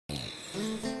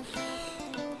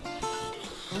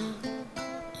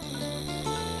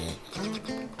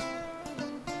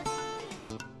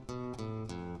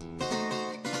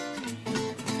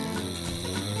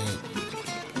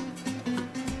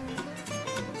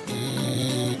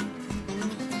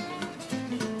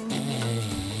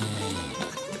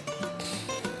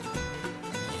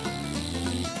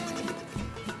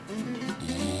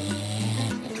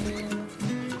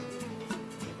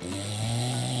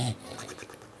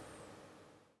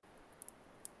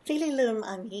Fililum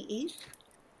amiis.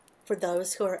 For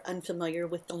those who are unfamiliar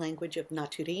with the language of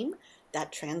Naturim,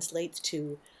 that translates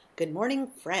to good morning,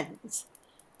 friends.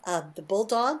 The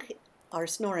bulldog, our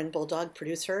Snorin bulldog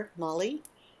producer, Molly,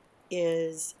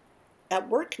 is at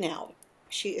work now.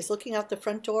 She is looking out the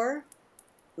front door,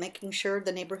 making sure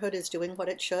the neighborhood is doing what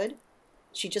it should.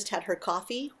 She just had her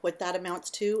coffee. What that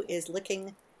amounts to is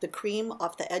licking the cream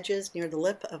off the edges near the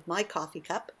lip of my coffee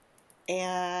cup.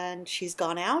 And she's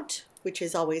gone out, which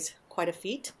is always quite a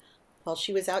feat. While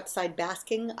she was outside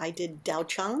basking, I did Dao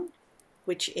Chang,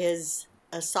 which is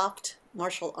a soft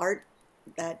martial art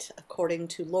that, according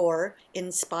to lore,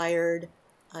 inspired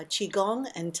Qigong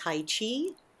and Tai Chi.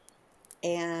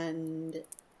 And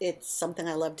it's something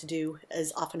I love to do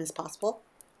as often as possible,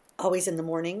 always in the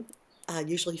morning,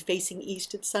 usually facing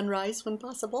east at sunrise when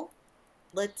possible.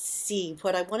 Let's see,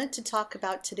 what I wanted to talk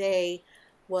about today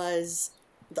was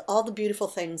all the beautiful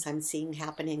things I'm seeing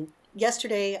happening.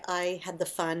 Yesterday, I had the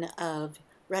fun of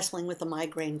wrestling with a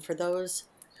migraine. For those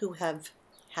who have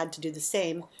had to do the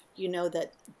same, you know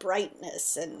that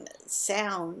brightness and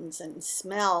sounds and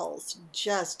smells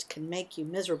just can make you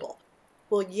miserable.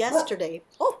 Well, yesterday,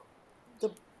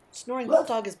 the snoring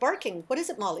bulldog is barking. What is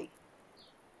it, Molly?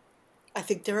 I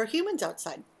think there are humans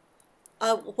outside.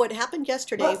 What happened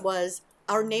yesterday was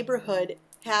our neighborhood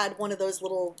had one of those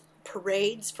little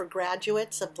parades for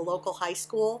graduates of the local high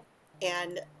school.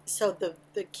 And so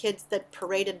the kids that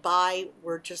paraded by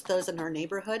were just those in our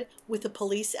neighborhood with a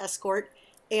police escort.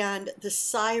 And the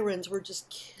sirens were just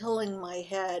killing my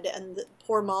head. And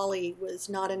poor Molly was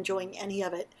not enjoying any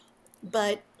of it.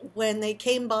 But when they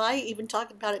came by, even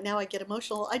talking about it now, I get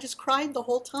emotional. I just cried the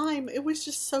whole time. It was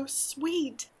just so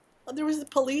sweet. There was the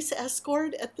police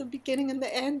escort at the beginning and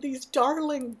the end. These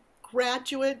darling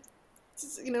graduate,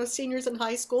 seniors in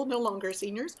high school, no longer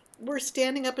seniors, were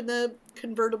standing up in the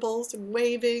convertibles and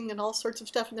waving and all sorts of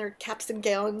stuff in their caps and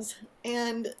gowns.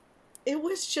 And it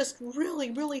was just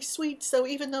really, really sweet. So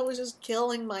even though it was just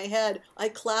killing my head, I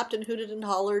clapped and hooted and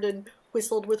hollered and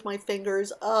whistled with my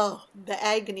fingers. Oh, the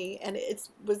agony. And it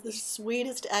was the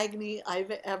sweetest agony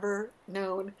I've ever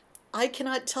known. I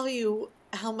cannot tell you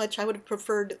how much I would have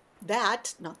preferred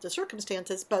that, not the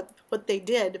circumstances, but what they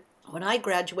did. When I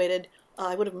graduated,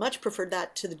 I would have much preferred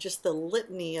that to just the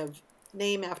litany of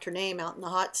name after name out in the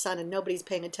hot sun, and nobody's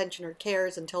paying attention or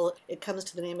cares until it comes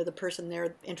to the name of the person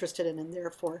they're interested in and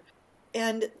therefore.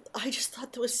 And I just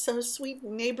thought that was so sweet.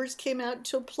 Neighbors came out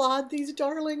to applaud these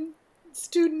darling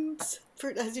students.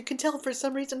 As you can tell, for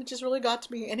some reason, it just really got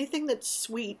to me. Anything that's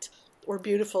sweet or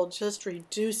beautiful just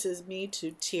reduces me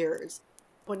to tears.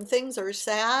 When things are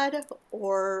sad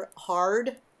or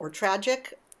hard or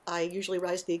tragic, I usually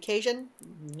rise to the occasion.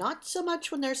 Not so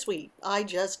much when they're sweet. I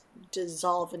just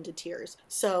dissolve into tears.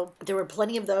 So there were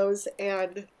plenty of those,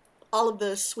 and all of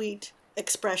the sweet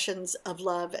expressions of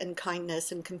love and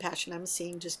kindness and compassion I'm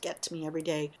seeing just get to me every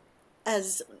day.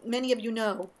 As many of you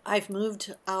know, I've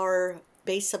moved our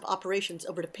base of operations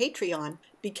over to Patreon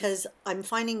because I'm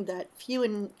finding that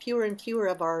fewer and fewer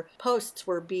of our posts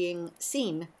were being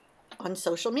seen on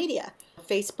social media.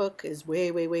 Facebook is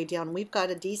way, way, way down. We've got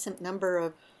a decent number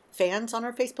of fans on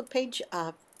our Facebook page,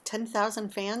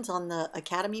 10,000 fans on the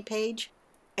Academy page,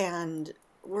 and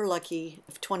we're lucky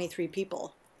if 23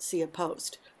 people see a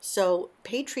post. So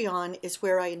Patreon is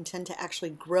where I intend to actually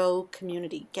grow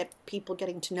community, get people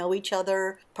getting to know each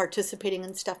other, participating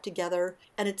in stuff together.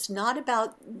 And it's not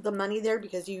about the money there,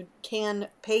 because you can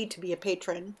pay to be a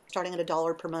patron starting at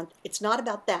 $1 per month. It's not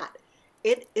about that.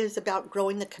 It is about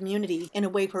growing the community in a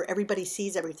way where everybody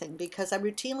sees everything, because I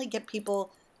routinely get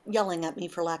people yelling at me,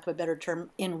 for lack of a better term,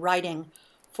 in writing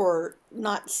for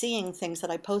not seeing things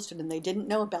that I posted, and they didn't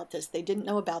know about this, they didn't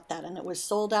know about that, and it was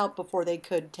sold out before they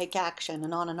could take action,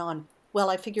 and on and on.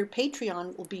 Well, I figured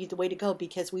Patreon will be the way to go,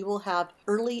 because we will have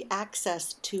early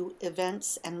access to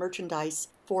events and merchandise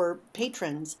for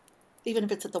patrons, even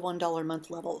if it's at the $1 a month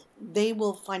level. They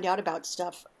will find out about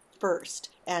stuff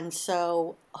first, and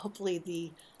so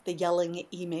hopefully the yelling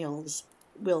emails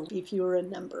will be fewer in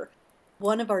number.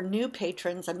 One of our new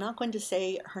patrons, I'm not going to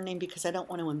say her name because I don't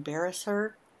want to embarrass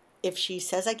her. If she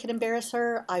says I can embarrass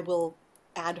her, I will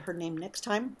add her name next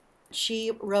time.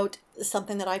 She wrote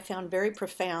something that I found very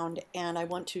profound, and I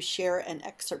want to share an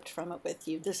excerpt from it with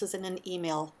you. This is in an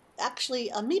email, actually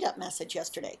a meetup message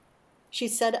yesterday. She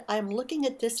said, "I am looking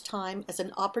at this time as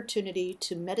an opportunity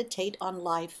to meditate on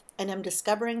life, and am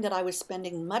discovering that I was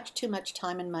spending much too much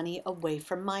time and money away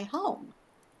from my home.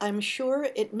 I'm sure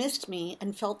it missed me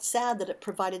and felt sad that it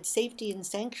provided safety and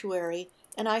sanctuary,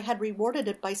 and I had rewarded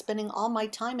it by spending all my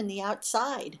time in the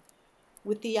outside.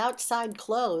 With the outside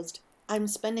closed, I'm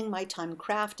spending my time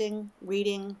crafting,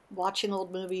 reading, watching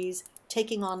old movies,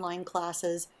 taking online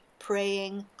classes,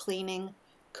 praying, cleaning,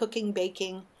 cooking,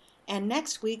 baking, and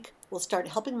next week we'll start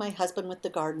helping my husband with the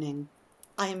gardening.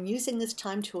 I am using this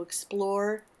time to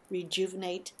explore,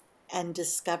 rejuvenate, and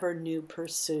discover new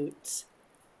pursuits.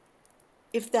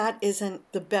 If that isn't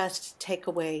the best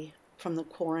takeaway from the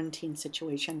quarantine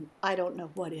situation, I don't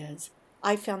know what is.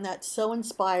 I found that so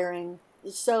inspiring,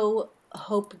 so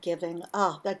hope-giving.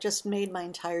 That just made my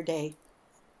entire day.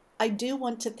 I do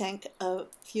want to thank a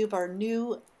few of our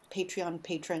new Patreon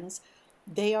patrons.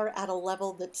 They are at a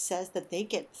level that says that they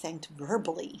get thanked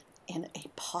verbally in a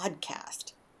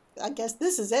podcast. I guess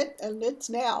this is it, and it's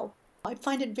now. I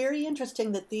find it very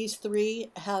interesting that these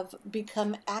three have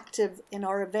become active in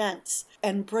our events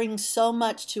and bring so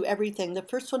much to everything. The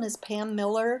first one is Pam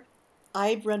Miller.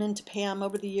 I've run into Pam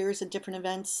over the years at different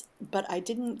events, but I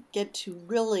didn't get to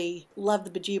really love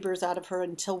the bejeebers out of her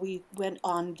until we went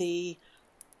on the,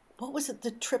 what was it,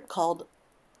 the trip called?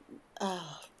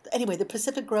 Anyway, the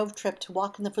Pacific Grove trip to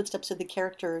walk in the footsteps of the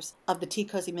characters of the Tea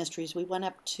Cozy Mysteries. We went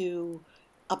up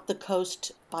the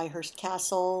coast by Hearst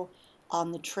Castle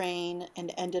on the train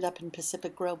and ended up in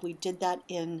Pacific Grove. We did that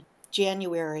in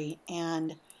January,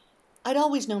 and I'd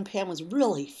always known Pam was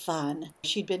really fun.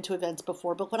 She'd been to events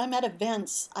before, but when I'm at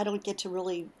events, I don't get to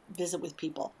really visit with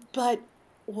people. But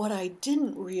what I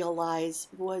didn't realize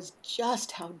was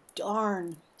just how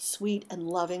darn sweet and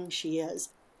loving she is.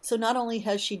 So not only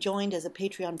has she joined as a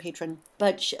Patreon patron,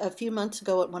 but a few months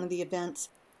ago at one of the events,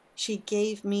 she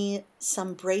gave me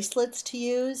some bracelets to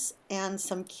use and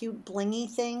some cute blingy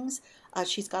things.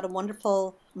 She's got a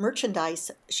wonderful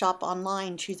merchandise shop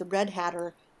online. She's a Red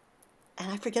Hatter,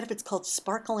 and I forget if it's called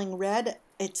Sparkling Red.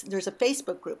 There's a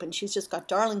Facebook group, and she's just got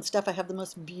darling stuff. I have the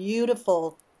most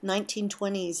beautiful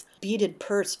 1920s beaded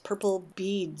purse, purple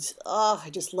beads. I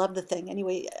just love the thing.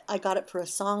 Anyway, I got it for a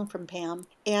song from Pam,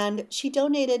 and she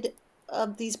donated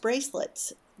these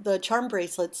bracelets, the charm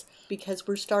bracelets, because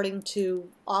we're starting to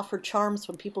offer charms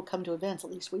when people come to events.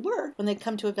 At least we were. When they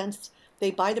come to events,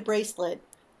 they buy the bracelet,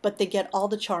 but they get all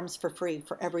the charms for free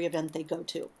for every event they go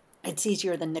to. It's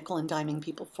easier than nickel and diming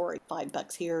people for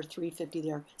 $5 here, $3.50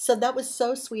 there. So that was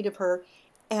so sweet of her.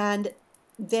 And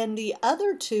then the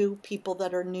other two people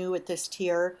that are new at this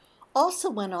tier also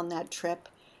went on that trip.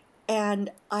 And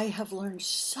I have learned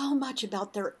so much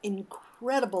about their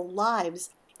incredible lives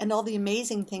and all the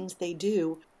amazing things they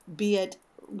do, be it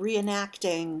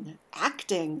reenacting,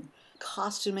 acting,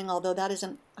 costuming, although that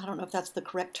isn't, I don't know if that's the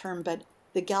correct term, but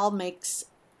the gal makes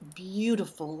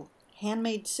beautiful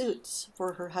handmade suits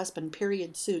for her husband,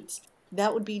 period suits.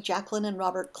 That would be Jacqueline and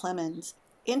Robert Clemens.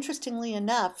 Interestingly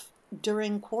enough,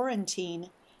 during quarantine,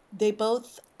 they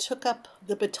both took up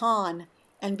the baton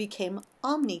and became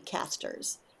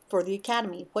Omnicasters for the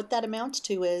Academy. What that amounts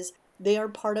to is they are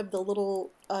part of the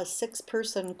little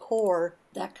 6-person core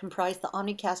that comprise the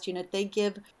Omnicast unit. They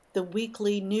give the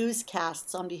weekly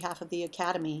newscasts on behalf of the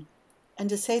Academy. And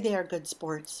to say they are good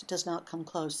sports does not come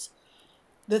close.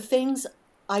 The things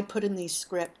I put in these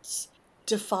scripts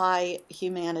defy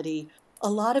humanity. A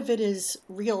lot of it is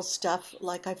real stuff,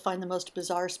 like I find the most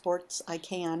bizarre sports I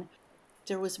can.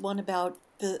 There was one about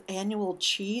the annual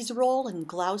cheese roll in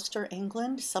Gloucester,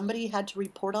 England. Somebody had to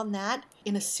report on that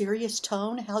in a serious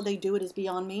tone. How they do it is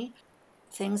beyond me.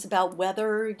 Things about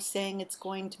weather, saying it's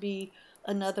going to be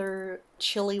another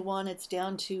chilly one. It's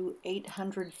down to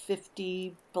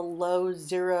 850 below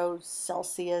 0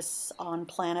 Celsius on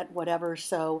planet whatever,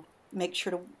 so make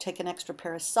sure to take an extra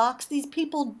pair of socks. These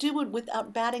people do it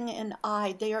without batting an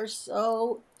eye. They are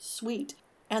so sweet,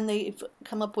 and they've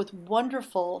come up with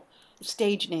wonderful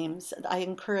stage names. I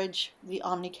encourage the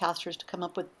Omnicasters to come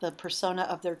up with the persona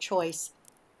of their choice.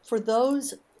 For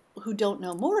those who don't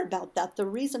know more about that, the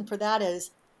reason for that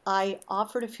is I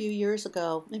offered a few years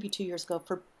ago, maybe 2 years ago,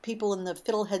 for people in the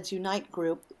Fiddleheads Unite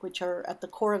group, which are at the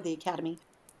core of the Academy.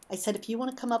 I said, if you want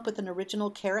to come up with an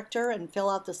original character and fill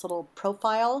out this little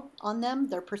profile on them,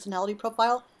 their personality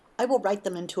profile, I will write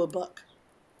them into a book.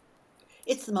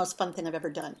 It's the most fun thing I've ever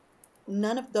done.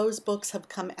 None of those books have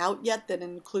come out yet that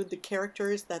include the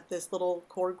characters that this little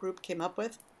core group came up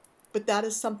with, but that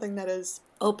is something that is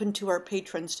open to our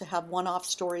patrons to have one-off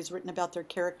stories written about their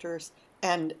characters,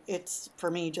 and it's, for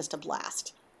me, just a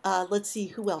blast. Let's see,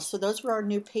 who else? So those were our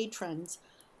new patrons.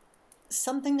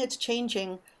 Something that's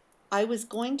changing, I was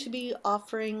going to be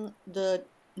offering the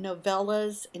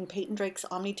novellas in Peyton Drake's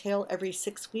Omnitale every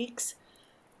 6 weeks,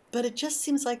 but it just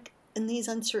seems like in these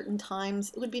uncertain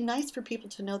times, it would be nice for people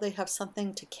to know they have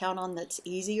something to count on that's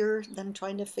easier than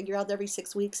trying to figure out every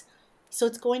 6 weeks. So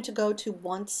it's going to go to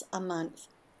once a month.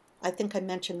 I think I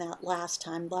mentioned that last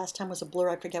time. Last time was a blur.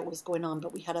 I forget what was going on,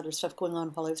 but we had other stuff going on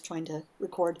while I was trying to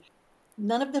record.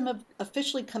 None of them have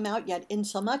officially come out yet, in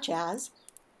so much as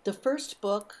the first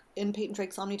book in Peyton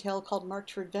Drake's Omnitale, called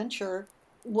March for Adventure,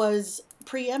 was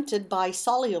preempted by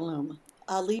Soliloom,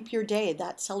 a leap year day,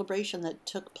 that celebration that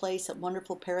took place at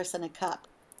wonderful Paris in a Cup,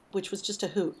 which was just a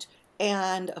hoot.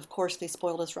 And of course, they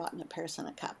spoiled us rotten at Paris in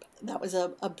a Cup. That was a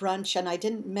brunch, and I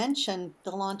didn't mention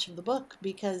the launch of the book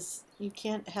because you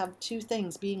can't have two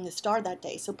things being the star that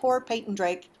day. So poor Peyton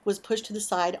Drake was pushed to the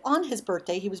side on his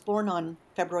birthday. He was born on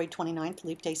February 29th,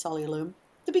 Leap Day Soliloom.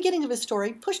 The beginning of his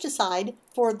story, pushed aside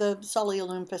for the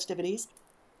Soliloom festivities.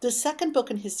 The second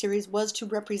book in his series was to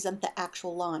represent the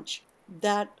actual launch.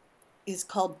 That is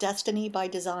called Destiny by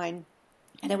Design,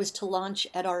 and it was to launch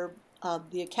at our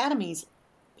the Academy's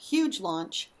huge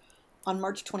launch on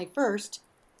March 21st.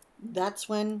 That's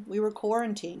when we were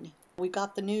quarantined. We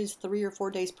got the news 3 or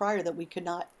 4 days prior that we could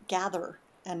not gather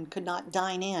and could not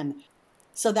dine in.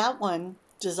 So that one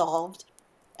dissolved.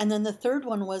 And then the third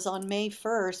one was on May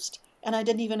 1st, and I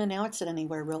didn't even announce it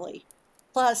anywhere, really.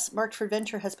 Plus, March for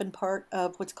Adventure has been part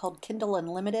of what's called Kindle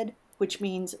Unlimited, which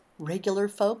means regular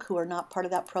folk who are not part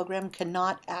of that program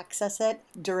cannot access it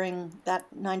during that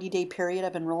 90-day period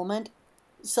of enrollment.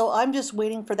 So I'm just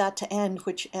waiting for that to end,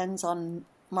 which ends on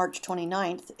March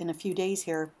 29th in a few days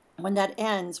here. When that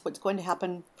ends, what's going to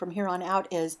happen from here on out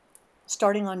is,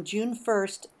 starting on June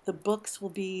 1st, the books will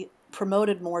be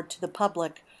promoted more to the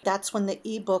public. That's when the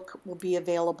ebook will be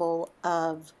available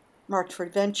of March for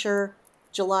Adventure.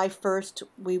 July 1st,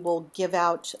 we will give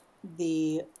out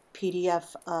the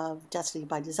PDF of Destiny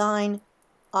by Design.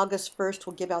 August 1st,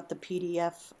 we'll give out the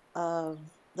PDF of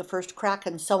The First Crack,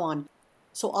 and so on.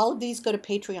 So all of these go to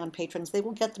Patreon patrons. They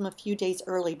will get them a few days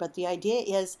early, but the idea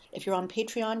is if you're on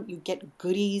Patreon, you get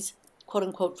goodies, quote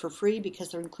unquote, for free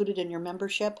because they're included in your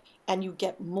membership, and you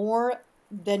get more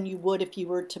than you would if you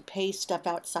were to pay stuff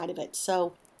outside of it.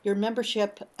 So your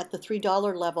membership at the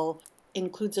 $3 level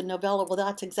includes a novella. Well,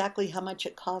 that's exactly how much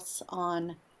it costs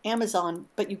on Amazon,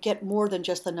 but you get more than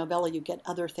just the novella. You get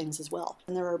other things as well.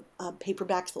 And there are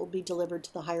paperbacks that will be delivered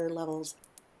to the higher levels.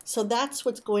 So that's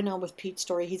what's going on with Pete's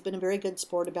story. He's been a very good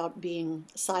sport about being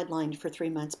sidelined for 3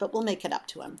 months, but we'll make it up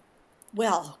to him.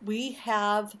 Well, we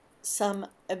have some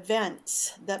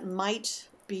events that might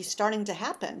be starting to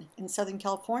happen in Southern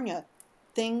California.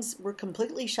 Things were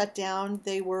completely shut down.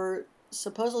 They were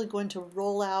supposedly going to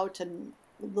roll out and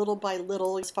little by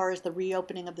little as far as the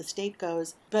reopening of the state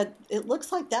goes, but it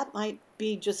looks like that might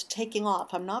be just taking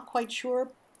off. I'm not quite sure.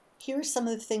 Here's some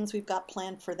of the things we've got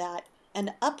planned for that.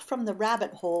 And Up from the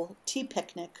Rabbit Hole tea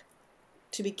picnic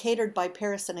to be catered by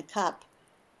Paris in a Cup.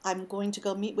 I'm going to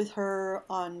go meet with her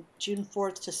on June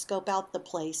 4th to scope out the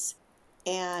place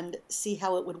and see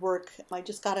how it would work. I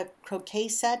just got a croquet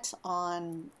set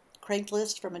on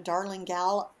Craigslist from a darling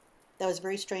gal. That was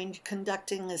very strange,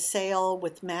 conducting a sale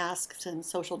with masks and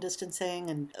social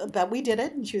distancing, but we did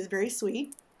it, and she was very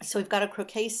sweet. So we've got a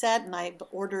croquet set, and I've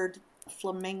ordered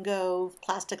flamingo,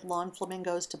 plastic lawn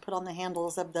flamingos to put on the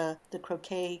handles of the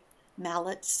croquet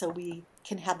mallets so we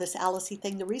can have this Alice-y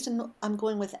thing. The reason I'm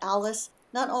going with Alice,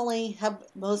 not only have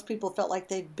most people felt like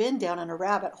they've been down in a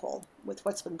rabbit hole with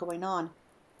what's been going on,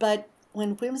 but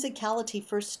when Whimsicality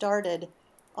first started,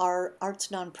 our arts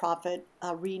nonprofit,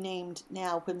 renamed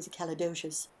now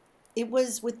Whimsicalidocious, it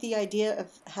was with the idea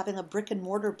of having a brick and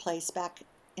mortar place back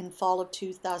in fall of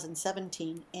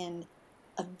 2017 in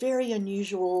a very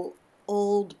unusual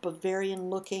old Bavarian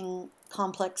looking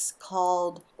complex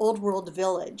called Old World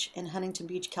Village in Huntington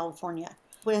Beach, California.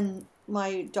 When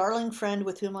my darling friend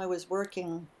with whom I was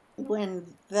working,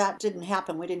 when that didn't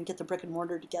happen, we didn't get the brick and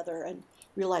mortar together and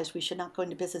realized we should not go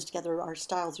into business together. Our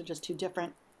styles are just too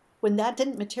different. When that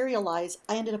didn't materialize,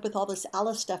 I ended up with all this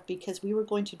Alice stuff because we were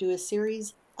going to do a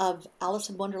series of Alice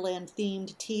in Wonderland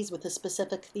themed teas with a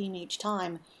specific theme each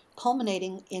time,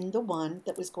 culminating in the one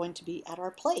that was going to be at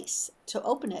our place to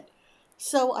open it.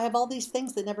 So I have all these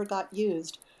things that never got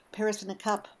used. Paris in a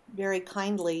Cup very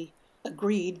kindly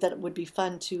agreed that it would be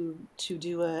fun to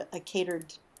do a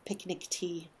catered picnic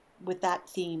tea with that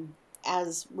theme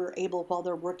as we're able, while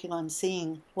they're working on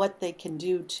seeing what they can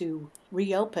do to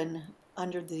reopen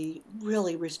under the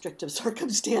really restrictive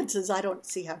circumstances. I don't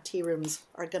see how tea rooms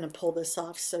are going to pull this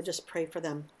off, so just pray for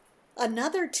them.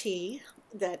 Another tea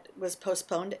that was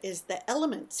postponed is the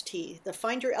Elements tea, the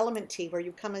Find Your Element tea, where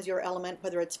you come as your element,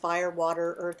 whether it's fire,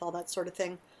 water, earth, all that sort of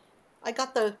thing. I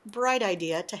got the bright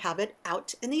idea to have it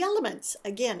out in the elements.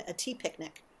 Again, a tea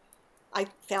picnic. I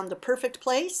found the perfect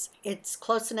place. It's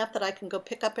close enough that I can go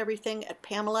pick up everything at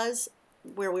Pamela's,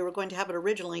 where we were going to have it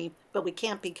originally, but we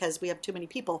can't because we have too many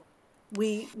people.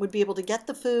 We would be able to get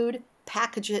the food,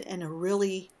 package it in a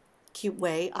really cute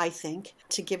way, I think,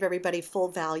 to give everybody full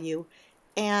value,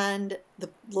 And the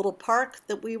little park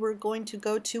that we were going to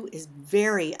go to is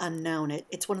very unknown.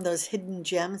 It's one of those hidden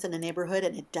gems in a neighborhood,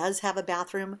 and it does have a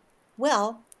bathroom.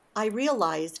 Well, I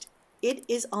realized it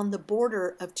is on the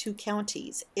border of two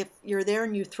counties. If you're there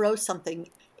and you throw something,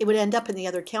 it would end up in the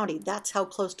other county. That's how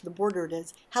close to the border it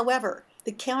is. However,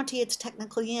 the county it's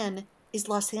technically in is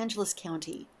Los Angeles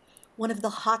County, one of the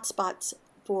hot spots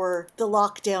for the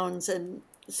lockdowns and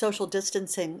social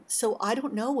distancing. So I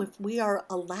don't know if we are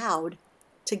allowed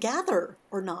to gather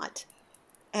or not.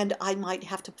 And I might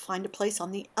have to find a place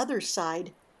on the other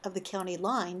side of the county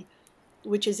line,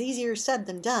 which is easier said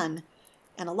than done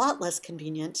and a lot less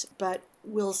convenient, but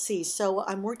we'll see. So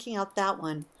I'm working out that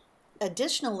one.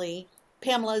 Additionally,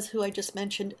 Pamela's, who I just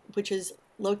mentioned, which is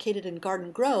located in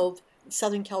Garden Grove,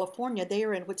 Southern California, they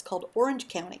are in what's called Orange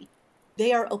County.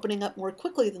 They are opening up more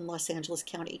quickly than Los Angeles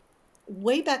County.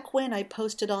 Way back when, I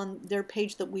posted on their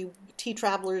page that we tea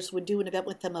travelers would do an event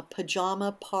with them, a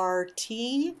pajama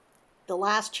party. The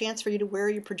last chance for you to wear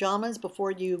your pajamas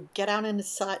before you get out into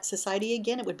society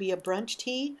again. It would be a brunch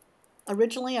tea.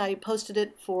 Originally, I posted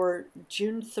it for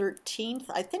June 13th.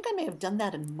 I think I may have done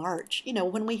that in March,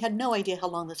 when we had no idea how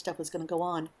long this stuff was going to go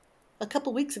on. A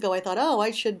couple weeks ago, I thought, I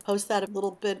should post that a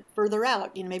little bit further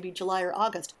out, maybe July or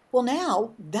August. Well,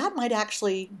 now that might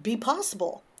actually be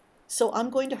possible. So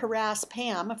I'm going to harass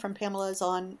Pam from Pamela's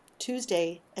on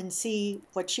Tuesday and see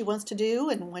what she wants to do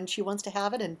and when she wants to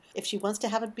have it. And if she wants to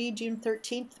have it be June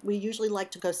 13th, we usually like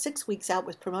to go 6 weeks out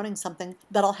with promoting something,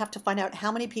 but I'll have to find out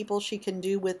how many people she can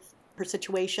do with her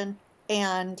situation,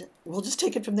 and we'll just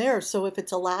take it from there. So if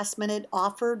it's a last minute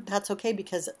offer, that's okay,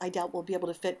 because I doubt we'll be able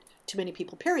to fit too many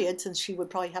people, period, since she would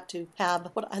probably have to have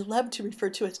what I love to refer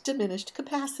to as diminished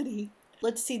capacity.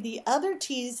 Let's see, the other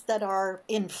teas that are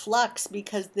in flux,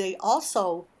 because they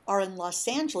also are in Los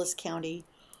Angeles County,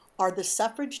 are the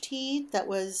suffrage tea that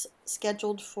was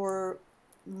scheduled for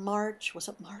March,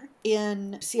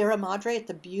 in Sierra Madre at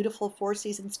the beautiful Four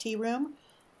Seasons Tea Room.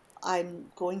 I'm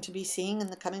going to be seeing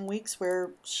in the coming weeks where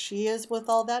she is with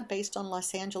all that based on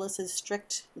Los Angeles's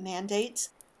strict mandates.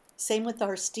 Same with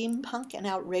our steampunk and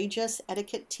outrageous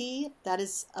etiquette tea. That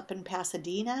is up in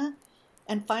Pasadena.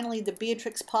 And finally, the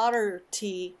Beatrix Potter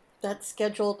tea that's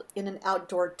scheduled in an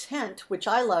outdoor tent, which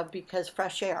I love because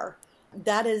fresh air.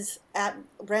 That is at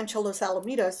Rancho Los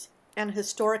Alamitos, an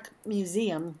historic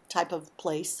museum type of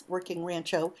place, working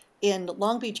rancho, in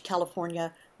Long Beach,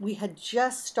 California. We had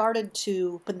just started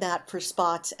to open that for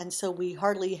spots, and so we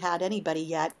hardly had anybody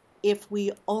yet. If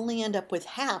we only end up with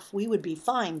half, we would be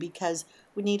fine, because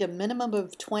we need a minimum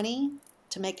of 20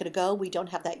 to make it a go. We don't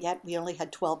have that yet. We only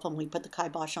had 12 when we put the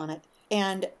kibosh on it.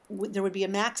 And there would be a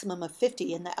maximum of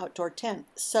 50 in the outdoor tent.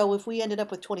 So if we ended up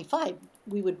with 25,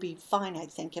 we would be fine, I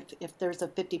think, if there's a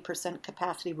 50%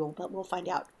 capacity rule, but we'll find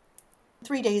out.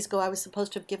 3 days ago, I was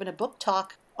supposed to have given a book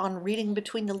talk on Reading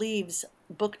Between the Leaves,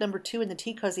 book number 2 in the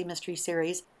Tea Cozy Mystery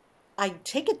Series. I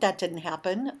take it that didn't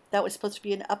happen. That was supposed to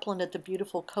be in Upland at the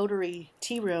beautiful Coterie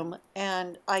Tea Room,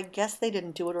 and I guess they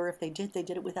didn't do it, or if they did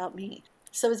it without me.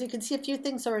 So as you can see, a few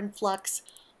things are in flux.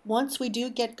 Once we do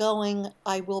get going,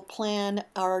 I will plan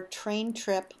our train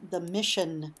trip, the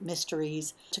Mission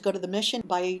Mysteries, to go to the Mission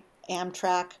by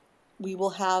Amtrak. We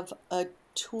will have a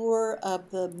tour of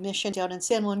the Mission down in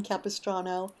San Juan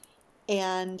Capistrano,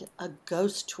 and a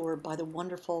ghost tour by the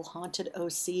wonderful Haunted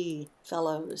OC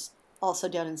fellows, also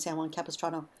down in San Juan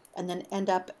Capistrano, and then end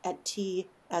up at tea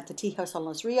at the Tea House on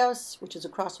Los Rios, which is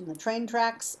across from the train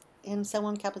tracks in San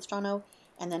Juan Capistrano,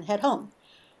 and then head home.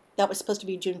 That was supposed to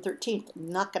be June 13th.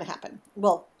 Not going to happen.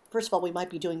 Well, first of all, we might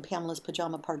be doing Pamela's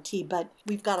Pajama Party, but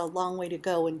we've got a long way to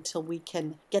go until we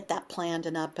can get that planned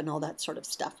and up and all that sort of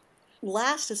stuff.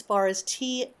 Last, as far as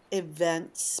tea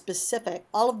events specific,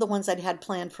 all of the ones I'd had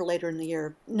planned for later in the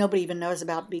year, nobody even knows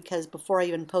about, because before I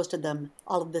even posted them,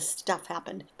 all of this stuff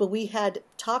happened. But we had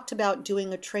talked about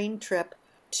doing a train trip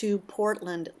to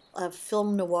Portland, a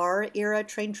film noir era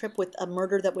train trip with a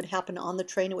murder that would happen on the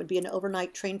train. It would be an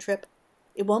overnight train trip.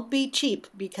 It won't be cheap,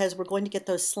 because we're going to get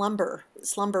those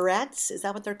slumberettes. Is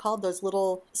that what they're called? Those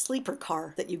little sleeper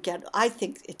car that you get. I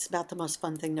think it's about the most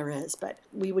fun thing there is. But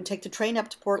we would take the train up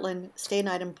to Portland, stay a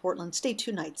night in Portland, stay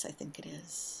 2 nights, I think it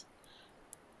is.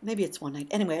 Maybe it's 1 night.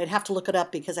 Anyway, I'd have to look it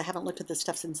up, because I haven't looked at this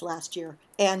stuff since last year.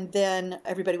 And then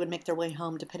everybody would make their way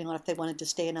home, depending on if they wanted to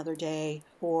stay another day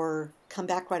or come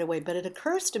back right away. But it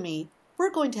occurs to me, we're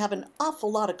going to have an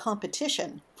awful lot of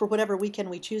competition for whatever weekend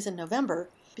we choose in November,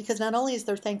 because not only is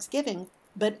there Thanksgiving,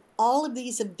 but all of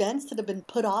these events that have been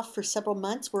put off for several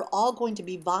months, we're all going to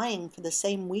be vying for the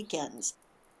same weekends.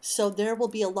 So there will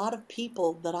be a lot of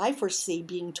people that I foresee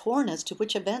being torn as to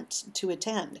which event to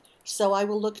attend. So I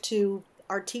will look to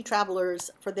our tea travelers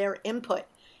for their input.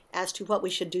 as to what we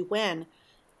should do when.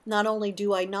 Not only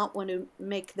do I not want to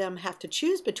make them have to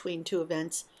choose between two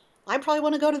events, I probably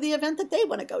want to go to the event that they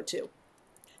want to go to.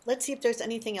 Let's see if there's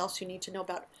anything else you need to know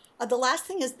about. The last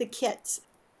thing is the kits.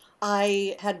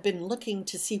 I had been looking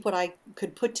to see what I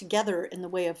could put together in the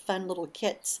way of fun little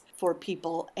kits for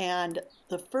people. And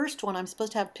the first one, I'm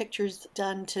supposed to have pictures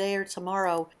done today or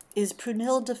tomorrow, is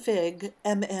Prunhilde Fig,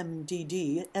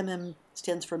 MMDD. MM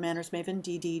stands for Manners Maven,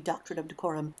 DD, Doctrine of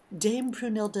Decorum. Dame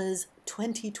Prunhilde's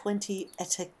 2020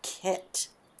 Etiquette.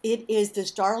 It is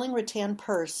this darling rattan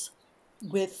purse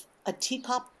with a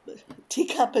teacup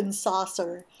and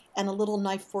saucer, and a little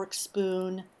knife, fork,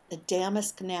 spoon, a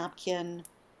damask napkin,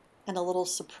 and a little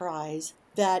surprise.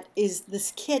 That is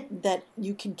this kit that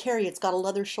you can carry. It's got a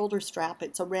leather shoulder strap.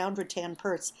 It's a round rattan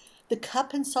purse. The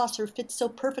cup and saucer fits so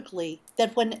perfectly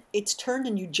that when it's turned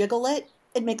and you jiggle it,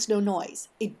 it makes no noise.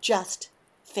 It just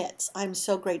fits. I'm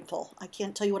so grateful. I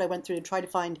can't tell you what I went through to try to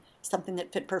find something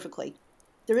that fit perfectly.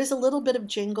 There is a little bit of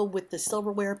jingle with the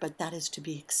silverware, but that is to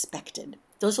be expected.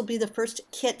 Those will be the first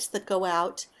kits that go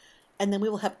out, and then we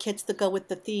will have kits that go with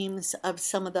the themes of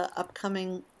some of the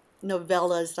upcoming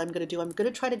novellas that I'm going to do. I'm going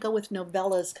to try to go with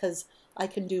novellas because I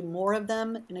can do more of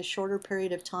them in a shorter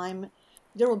period of time.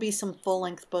 There will be some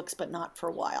full-length books, but not for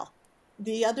a while.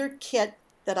 The other kit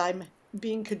that I'm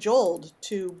being cajoled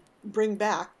to bring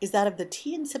back is that of the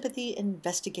Tea and Sympathy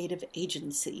Investigative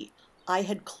Agency. I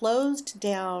had closed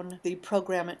down the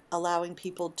program allowing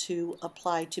people to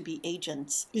apply to be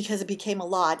agents because it became a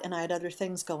lot and I had other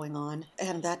things going on,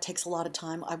 and that takes a lot of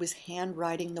time. I was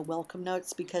handwriting the welcome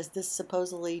notes because this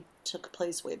supposedly took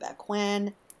place way back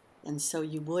when, and so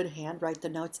you would handwrite the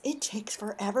notes. It takes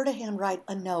forever to handwrite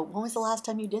a note. When was the last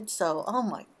time you did so? Oh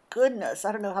my goodness,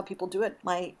 I don't know how people do it.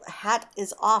 My hat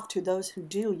is off to those who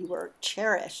do. You are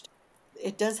cherished.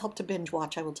 It does help to binge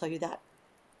watch, I will tell you that.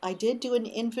 I did do an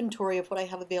inventory of what I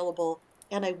have available,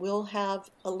 and I will have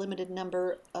a limited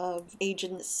number of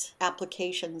agents'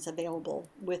 applications available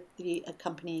with the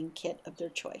accompanying kit of their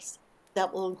choice.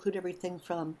 That will include everything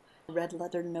from a red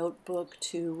leather notebook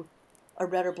to a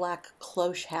red or black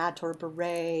cloche hat or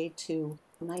beret to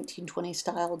 1920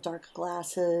 style dark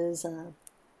glasses,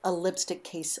 a lipstick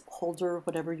case holder,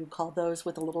 whatever you call those,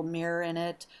 with a little mirror in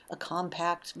it, a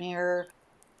compact mirror,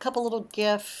 a couple little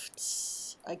gifts.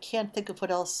 I can't think of what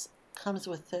else comes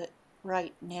with it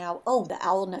right now. Oh, the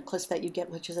owl necklace that you get,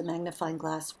 which is a magnifying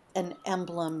glass, an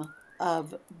emblem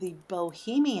of the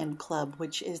Bohemian Club,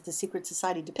 which is the secret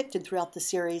society depicted throughout the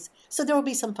series. So there will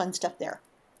be some fun stuff there.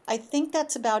 I think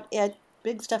that's about it.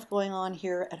 Big stuff going on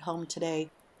here at home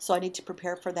today, so I need to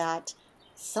prepare for that.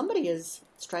 Somebody is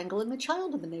strangling a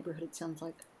child in the neighborhood, it sounds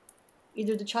like.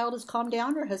 Either the child has calmed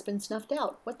down or has been snuffed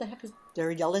out. What the heck is... They're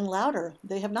yelling louder.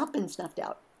 They have not been snuffed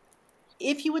out.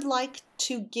 If you would like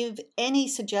to give any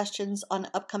suggestions on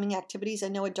upcoming activities, I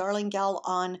know a darling gal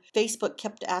on Facebook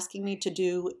kept asking me to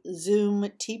do Zoom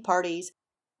tea parties.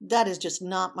 That is just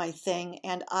not my thing.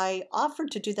 And I offered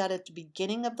to do that at the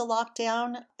beginning of the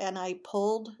lockdown, and I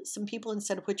polled some people and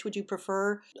said, which would you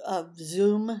prefer, a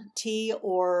Zoom tea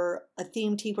or a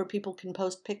theme tea where people can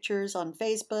post pictures on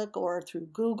Facebook or through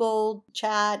Google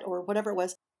Chat or whatever it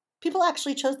was. People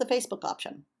actually chose the Facebook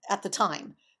option at the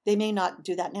time. They may not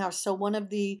do that now. So one of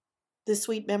the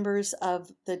sweet members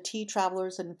of the Tea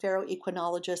Travelers and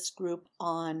Ferroequinologists group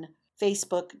on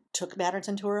Facebook took matters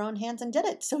into her own hands and did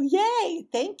it. So yay,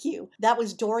 thank you. That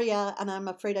was Doria, and I'm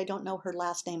afraid I don't know her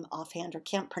last name offhand, or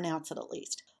can't pronounce it at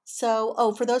least.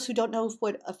 So, for those who don't know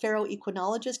what a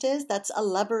ferroequinologist is, that's a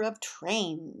lover of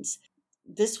trains.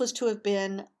 This was to have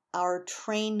been our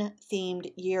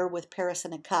train-themed year with Paris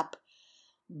in a Cup.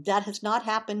 That has not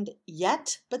happened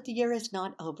yet, but the year is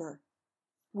not over.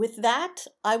 With that,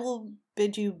 I will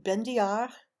bid you bendiar,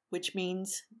 which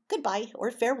means goodbye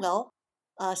or farewell.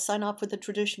 Sign off with the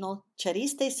traditional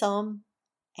Chariste Som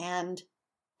and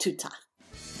Tuta.